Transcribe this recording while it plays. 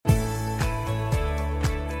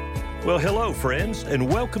Well, hello, friends,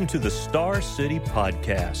 and welcome to the Star City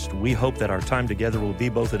Podcast. We hope that our time together will be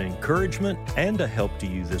both an encouragement and a help to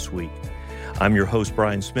you this week. I'm your host,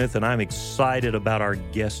 Brian Smith, and I'm excited about our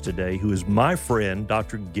guest today, who is my friend,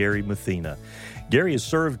 Dr. Gary Mathena. Gary has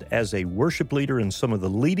served as a worship leader in some of the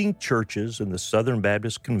leading churches in the Southern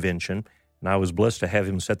Baptist Convention, and I was blessed to have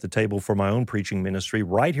him set the table for my own preaching ministry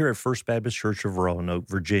right here at First Baptist Church of Roanoke,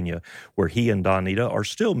 Virginia, where he and Donita are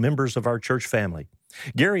still members of our church family.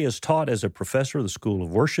 Gary has taught as a professor of the School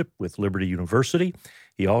of Worship with Liberty University.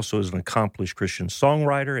 He also is an accomplished Christian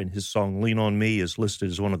songwriter, and his song Lean on Me is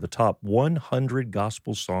listed as one of the top 100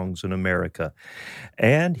 gospel songs in America.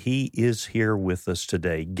 And he is here with us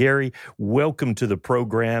today. Gary, welcome to the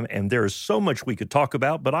program, and there is so much we could talk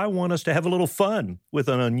about, but I want us to have a little fun with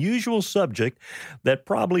an unusual subject that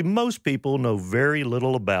probably most people know very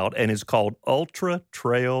little about, and it's called ultra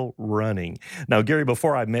trail running. Now, Gary,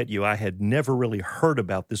 before I met you, I had never really heard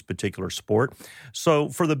about this particular sport. So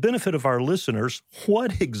for the benefit of our listeners,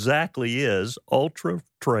 what exactly is ultra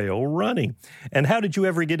trail running, and how did you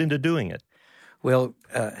ever get into doing it? Well,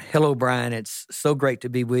 hello, Brian. It's so great to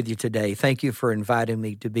be with you today. Thank you for inviting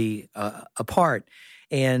me to be a part.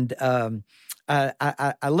 And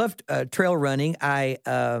I loved trail running. I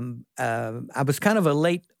was kind of a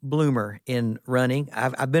late bloomer in running.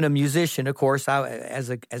 I've been a musician, of course, as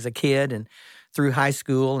a kid and through high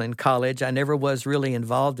school and college. I never was really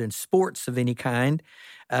involved in sports of any kind.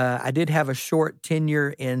 I did have a short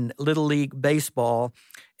tenure in Little League baseball,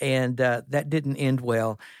 and that didn't end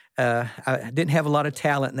well. I didn't have a lot of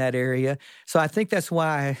talent in that area, so I think that's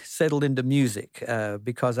why I settled into music,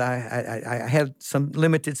 because I had some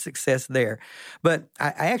limited success there. But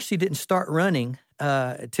I actually didn't start running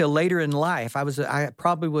till later in life. I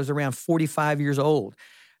probably was around 45 years old,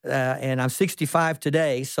 and I'm 65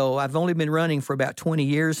 today, so I've only been running for about 20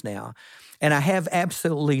 years now. And I have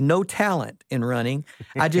absolutely no talent in running.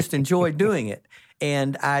 I just enjoy doing it.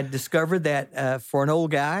 And I discovered that for an old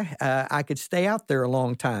guy, I could stay out there a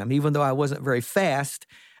long time. Even though I wasn't very fast,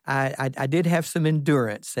 I did have some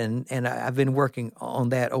endurance, and I've been working on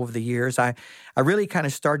that over the years. I really kind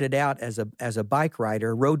of started out as a bike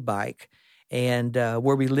rider, road bike, and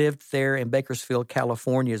where we lived there in Bakersfield,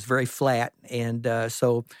 California is very flat, and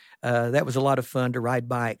so that was a lot of fun to ride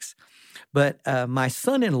bikes. But my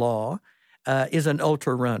son-in-law is an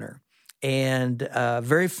ultra runner and a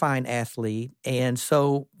very fine athlete. And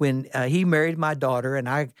so when he married my daughter, and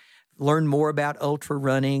I learned more about ultra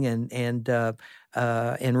running and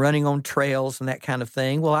running on trails and that kind of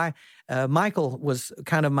thing, well, Michael was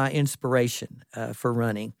kind of my inspiration for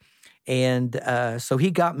running. And so he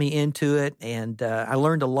got me into it, and I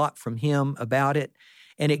learned a lot from him about it.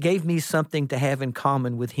 And it gave me something to have in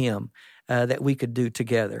common with him that we could do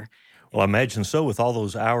together. Well, I imagine so, with all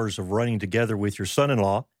those hours of running together with your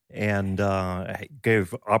son-in-law, and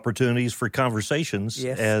gave opportunities for conversations,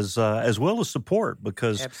 yes, as well as support,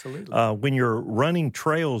 because absolutely, when you're running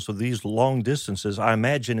trails of these long distances, I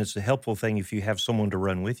imagine it's a helpful thing if you have someone to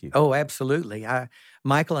run with you. Oh, absolutely.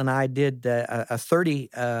 Michael and I did a 50K,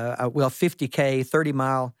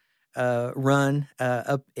 30-mile run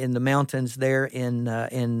up in the mountains there in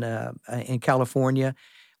California.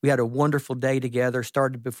 We had a wonderful day together,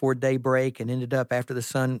 started before daybreak and ended up after the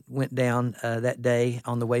sun went down that day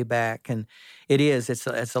on the way back. And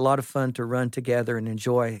it's a lot of fun to run together and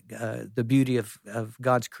enjoy the beauty of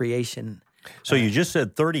God's creation. So you just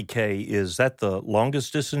said 30K. Is that the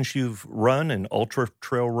longest distance you've run in ultra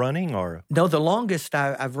trail running, or? No, the longest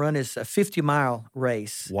I've run is a 50-mile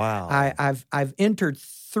race. Wow. I've entered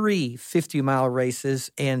 3 50-mile races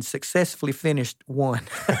and successfully finished one.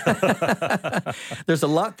 There's a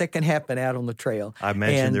lot that can happen out on the trail. I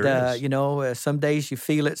imagine there is. Some days you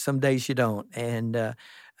feel it, some days you don't. And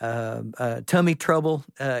tummy trouble,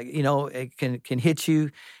 it can hit you.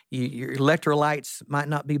 Your electrolytes might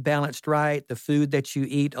not be balanced right. The food that you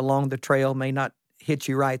eat along the trail may not hit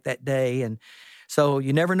you right that day. And so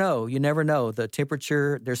you never know. The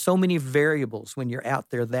temperature, there's so many variables when you're out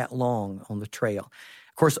there that long on the trail.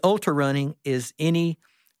 Of course, ultra running is any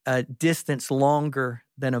distance longer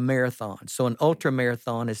than a marathon. So an ultra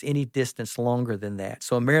marathon is any distance longer than that.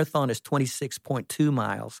 So a marathon is 26.2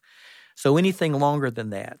 miles. So anything longer than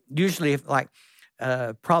that. Usually,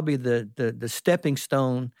 probably the stepping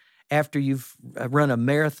stone after you've run a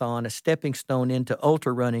marathon, a stepping stone into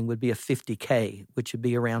ultra running would be a 50K, which would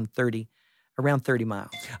be around 30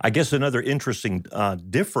 miles. I guess another interesting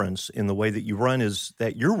difference in the way that you run is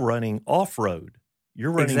that you're running off-road.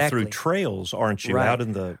 You're running through trails, aren't you, out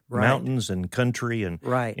in the mountains and country and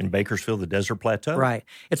in Bakersfield, the Desert Plateau? Right.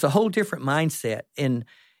 It's a whole different mindset. In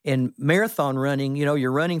marathon running,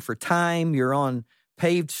 you're running for time, you're on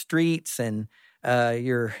paved streets, and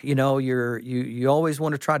you always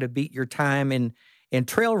want to try to beat your time. In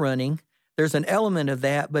trail running, there's an element of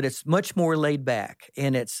that, but it's much more laid back,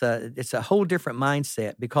 and it's a whole different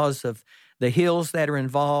mindset because of the hills that are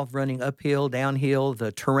involved, running uphill, downhill,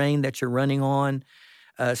 the terrain that you're running on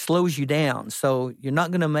slows you down. So you're not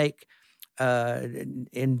going to make,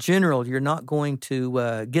 in general, you're not going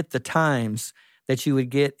to get the times that you would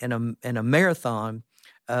get in a marathon,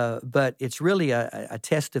 but it's really a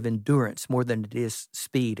test of endurance more than it is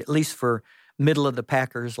speed, at least for middle of the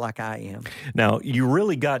packers like I am. Now, you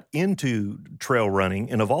really got into trail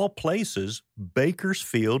running, and of all places,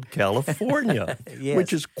 Bakersfield, California, yes.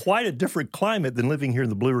 which is quite a different climate than living here in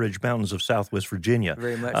the Blue Ridge Mountains of Southwest Virginia.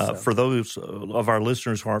 Very much so. For those of our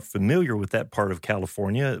listeners who aren't familiar with that part of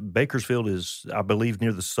California, Bakersfield is, I believe,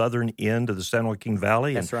 near the southern end of the San Joaquin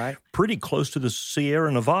Valley. That's right. Pretty close to the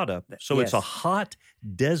Sierra Nevada. So yes. It's a hot,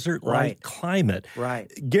 desert-like right. climate.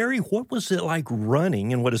 Right. Gary, what was it like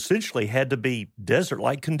running in what essentially had to be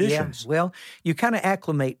desert-like conditions? Yeah. Well, you kind of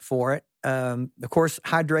acclimate for it. Of course,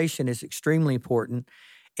 hydration is extremely important,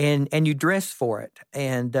 and you dress for it.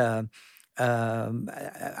 And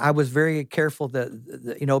I was very careful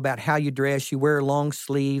about how you dress. You wear a long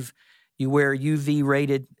sleeve. You wear UV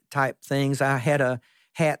rated type things. I had a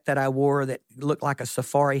hat that I wore that looked like a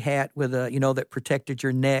safari hat with that protected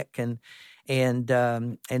your neck, and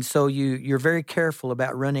so you're very careful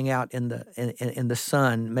about running out in the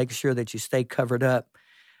sun, making sure that you stay covered up.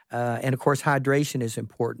 And of course, hydration is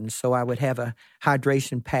important. So I would have a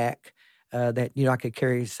hydration pack that I could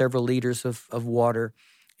carry several liters of water,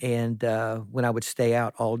 and when I would stay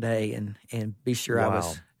out all day and be sure Wow. I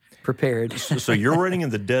was prepared. So you're running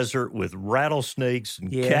in the desert with rattlesnakes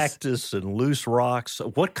and yes. cactus and loose rocks.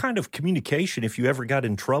 What kind of communication, if you ever got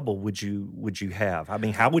in trouble, would you have? I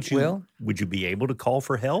mean, how would you be able to call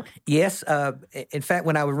for help? Yes. In fact,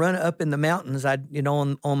 when I would run up in the mountains,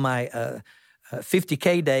 on my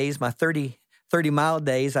 50K days, my 30-mile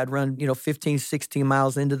days, I'd run 15, 16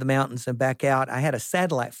 miles into the mountains and back out. I had a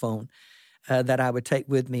satellite phone that I would take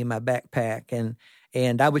with me in my backpack,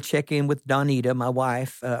 and I would check in with Donita, my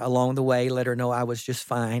wife, along the way, let her know I was just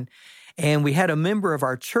fine. And we had a member of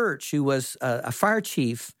our church who was a fire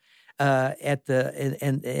chief in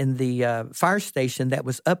the fire station that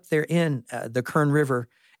was up there in the Kern River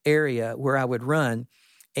area where I would run.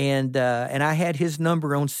 And I had his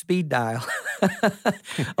number on speed dial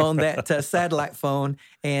on that satellite phone.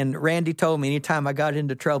 And Randy told me anytime I got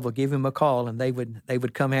into trouble, give him a call, and they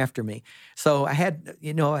would come after me. So I had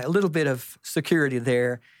a little bit of security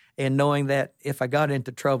there, and knowing that if I got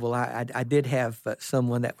into trouble, I did have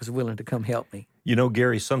someone that was willing to come help me.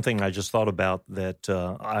 Gary, something I just thought about that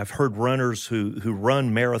I've heard runners who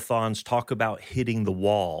run marathons talk about hitting the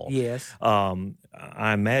wall. Yes.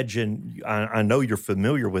 I imagine, I know you're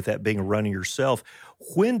familiar with that being a runner yourself.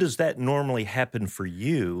 When does that normally happen for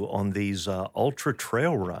you on these ultra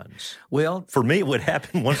trail runs? Well, for me, it would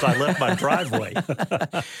happen once I left my driveway.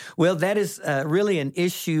 Well, that is really an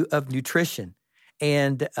issue of nutrition.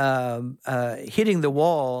 And hitting the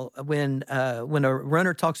wall, when a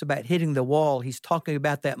runner talks about hitting the wall, he's talking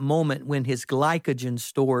about that moment when his glycogen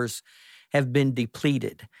stores have been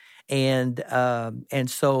depleted. And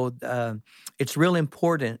so it's real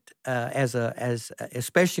important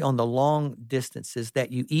especially on the long distances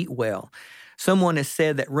that you eat well. Someone has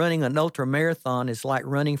said that running an ultra marathon is like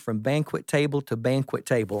running from banquet table to banquet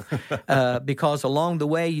table because along the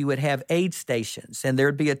way you would have aid stations, and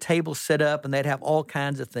there'd be a table set up, and they'd have all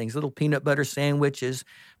kinds of things, little peanut butter sandwiches,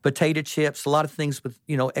 potato chips, a lot of things with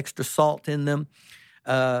extra salt in them.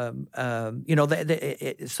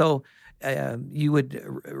 You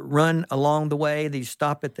would run along the way. You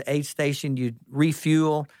stop at the aid station. You'd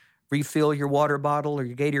refill your water bottle or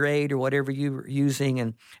your Gatorade or whatever you were using,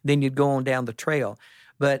 and then you'd go on down the trail.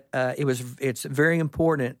 But it's very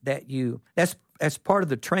important that that's part of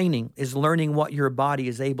the training, is learning what your body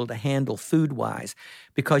is able to handle food-wise,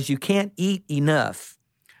 because you can't eat enough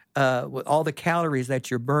with all the calories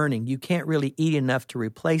that you're burning. You can't really eat enough to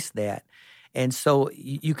replace that. And so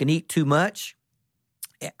you can eat too much,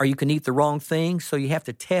 or you can eat the wrong thing. So you have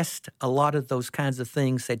to test a lot of those kinds of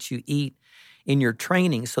things that you eat in your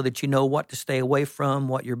training so that you know what to stay away from,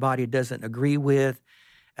 what your body doesn't agree with,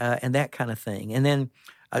 and that kind of thing. And then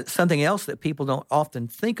something else that people don't often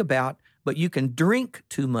think about, but you can drink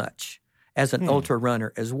too much as an ultra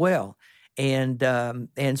runner as well. And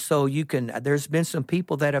so you can. There's been some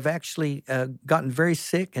people that have actually gotten very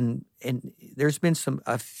sick, and there's been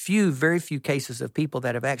very few cases of people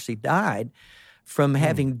that have actually died from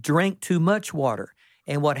having drank too much water.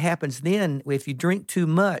 And what happens then, if you drink too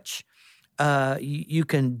much, you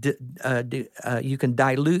can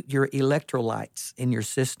dilute your electrolytes in your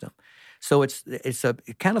system. So it's a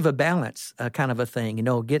kind of a balance kind of a thing,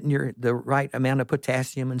 getting the right amount of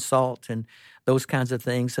potassium and salt and those kinds of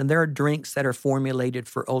things. And there are drinks that are formulated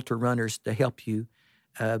for ultra runners to help you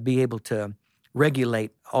be able to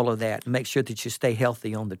regulate all of that and make sure that you stay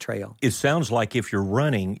healthy on the trail. It sounds like if you're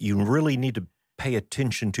running, you really need to pay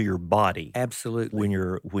attention to your body. Absolutely.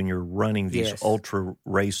 When you're running these ultra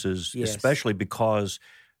races, especially because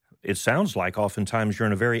it sounds like oftentimes you're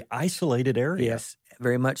in a very isolated area. Yes,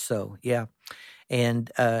 very much so. Yeah. And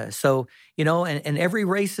so, and every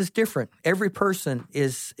race is different. Every person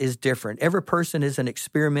is different. Every person is an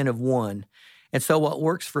experiment of one. And so what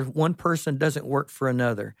works for one person doesn't work for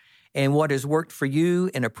another. And what has worked for you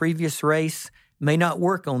in a previous race may not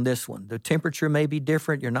work on this one. The temperature may be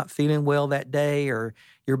different. You're not feeling well that day, or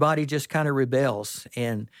your body just kind of rebels.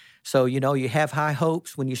 And so, you have high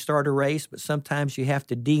hopes when you start a race, but sometimes you have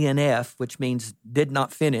to DNF, which means did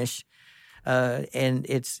not finish. And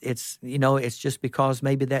it's just because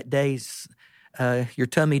maybe that day's your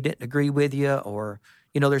tummy didn't agree with you, or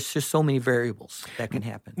there's just so many variables that can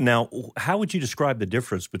happen. Now, how would you describe the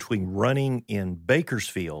difference between running in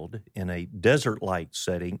Bakersfield in a desert-like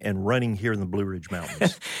setting and running here in the Blue Ridge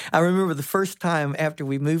Mountains? I remember the first time after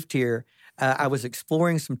we moved here, I was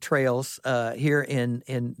exploring some trails here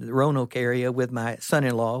in the Roanoke area with my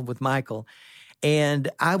son-in-law, with Michael, and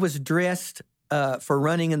I was dressed for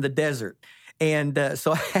running in the desert. And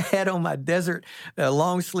so I had on my desert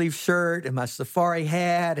long sleeve shirt and my safari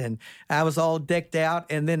hat, and I was all decked out.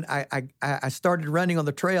 And then I started running on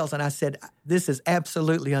the trails, and I said, "This is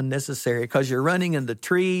absolutely unnecessary because you're running in the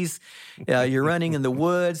trees, you're running in the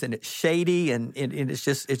woods, and it's shady, and it's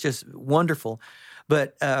just wonderful."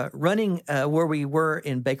 But running where we were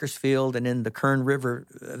in Bakersfield and in the Kern River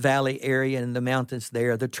Valley area and the mountains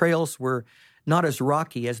there, the trails were not as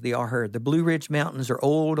rocky as they are here. The Blue Ridge Mountains are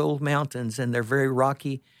old mountains, and they're very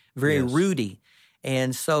rocky, very rooty.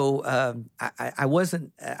 And so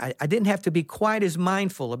I didn't have to be quite as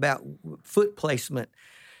mindful about foot placement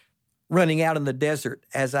running out in the desert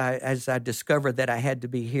as I discovered that I had to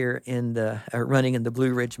be here in running in the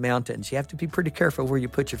Blue Ridge Mountains. You have to be pretty careful where you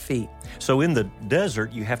put your feet. So in the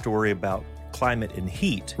desert, you have to worry about climate and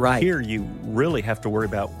heat. Right. Here, you really have to worry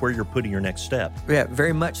about where you're putting your next step. Yeah,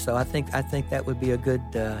 very much so. I think that would be a good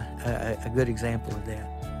example of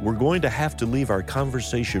that. We're going to have to leave our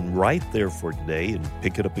conversation right there for today and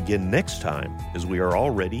pick it up again next time, as we are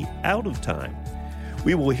already out of time.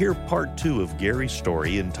 We will hear part 2 of Gary's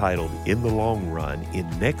story entitled In the Long Run in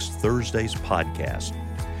next Thursday's podcast.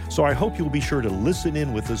 So I hope you'll be sure to listen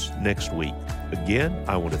in with us next week. Again,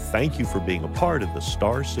 I want to thank you for being a part of the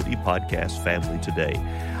Star City Podcast family today.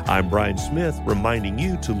 I'm Brian Smith, reminding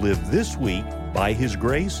you to live this week by His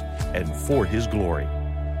grace and for His glory.